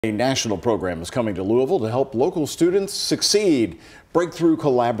A national program is coming to Louisville to help local students succeed. Breakthrough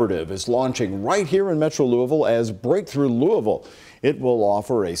Collaborative is launching right here in Metro Louisville as Breakthrough Louisville. It will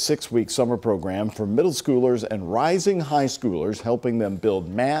offer a 6-week summer program for middle schoolers and rising high schoolers, helping them build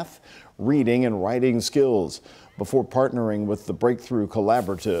math, reading, and writing skills. Before partnering with the Breakthrough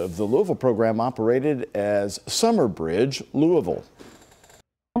Collaborative, the Louisville program operated as Summer Bridge Louisville.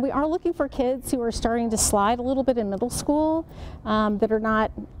 We are looking for kids who are starting to slide a little bit in middle school,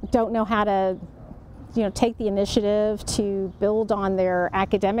 that don't know how to, take the initiative to build on their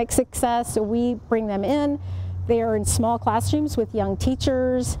academic success. So we bring them in. They are in small classrooms with young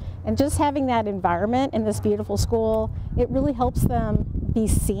teachers, and just having that environment in this beautiful school, it really helps them be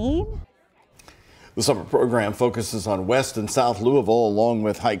seen. The summer program focuses on West and South Louisville along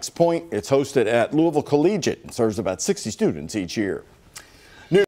with Hikes Point. It's hosted at Louisville Collegiate and serves about 60 students each year.